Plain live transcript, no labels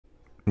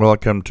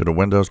Welcome to the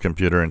Windows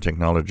Computer and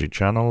Technology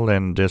channel,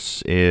 and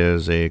this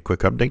is a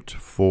quick update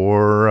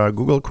for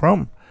Google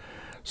Chrome.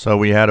 So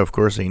we had, of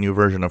course, a new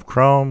version of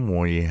Chrome.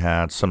 We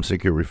had some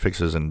security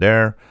fixes in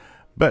there,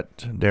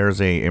 but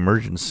there's a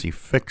emergency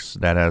fix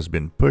that has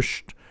been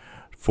pushed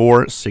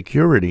for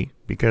security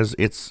because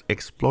it's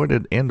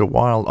exploited in the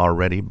wild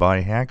already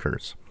by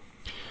hackers.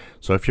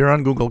 So if you're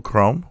on Google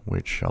Chrome,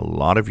 which a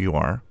lot of you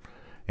are,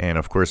 and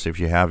of course if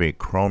you have a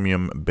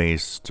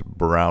Chromium-based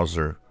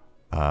browser,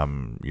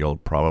 you'll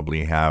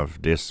probably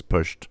have this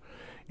pushed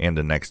in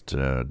the next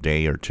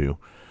day or two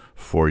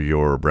for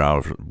your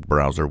browser,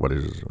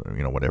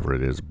 whatever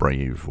it is,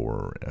 Brave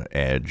or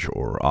Edge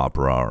or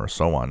Opera or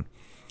so on.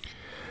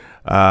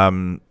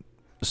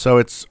 So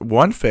it's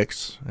one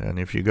fix, and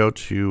if you go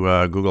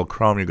to Google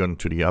Chrome, you go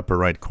into the upper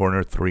right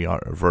corner, three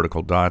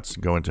vertical dots,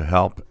 go into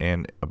Help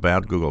and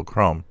About Google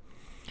Chrome.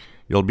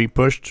 You'll be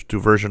pushed to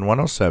version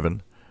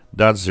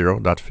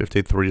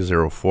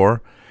 107.0.5304.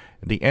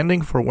 The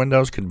ending for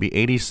Windows could be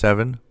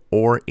 87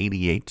 or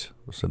 88,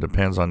 so it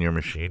depends on your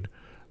machine.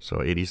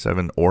 So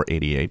 87 or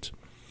 88.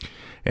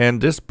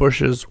 And this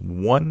pushes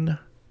one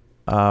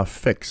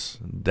fix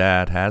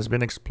that has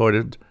been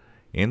exploited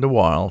in the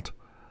wild.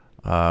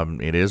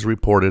 It is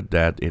reported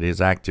that it is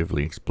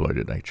actively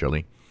exploited,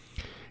 actually.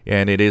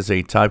 And it is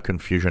a type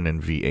confusion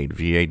in V8.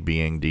 V8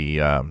 being the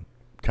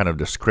kind of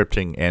the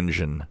scripting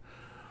engine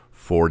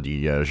for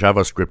the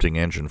JavaScripting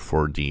engine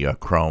for the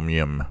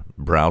Chromium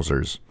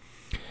browsers.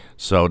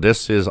 So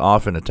this is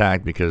often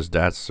attacked because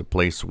that's a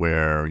place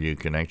where you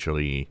can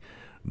actually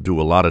do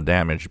a lot of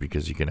damage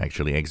because you can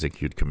actually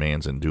execute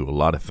commands and do a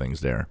lot of things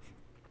there.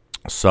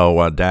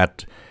 So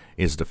that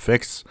is the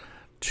fix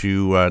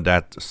to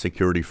that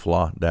security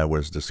flaw that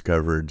was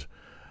discovered.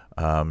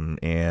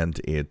 And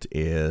it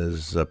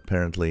is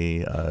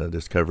apparently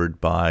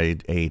discovered by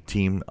a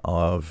team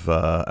of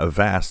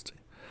Avast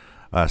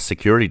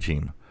security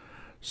team.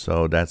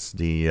 So that's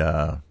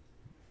the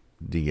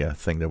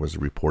thing that was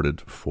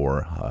reported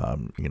for,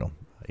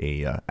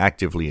 a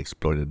actively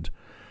exploited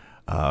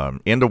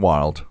in the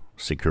wild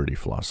security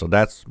flaw. So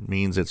that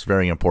means it's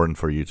very important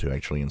for you to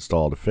actually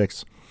install the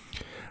fix.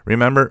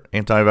 Remember,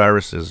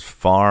 antivirus is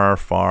far,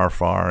 far,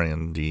 far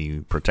in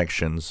the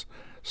protections.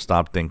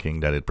 Stop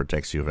thinking that it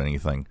protects you of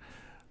anything.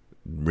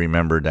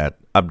 Remember that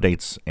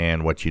updates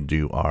and what you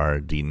do are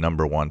the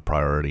 #1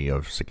 priority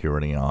of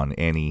security on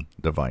any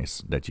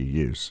device that you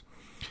use.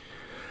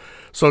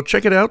 So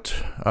check it out,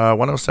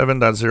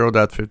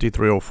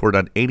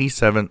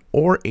 107.0.5304.87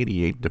 or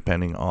 88,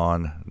 depending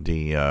on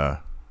the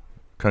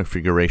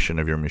configuration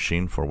of your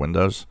machine for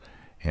Windows.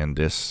 And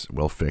this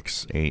will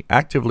fix a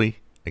actively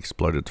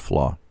exploited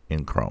flaw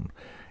in Chrome.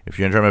 If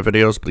you enjoy my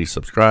videos, please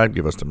subscribe,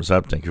 give us a thumbs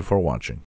up. Thank you for watching.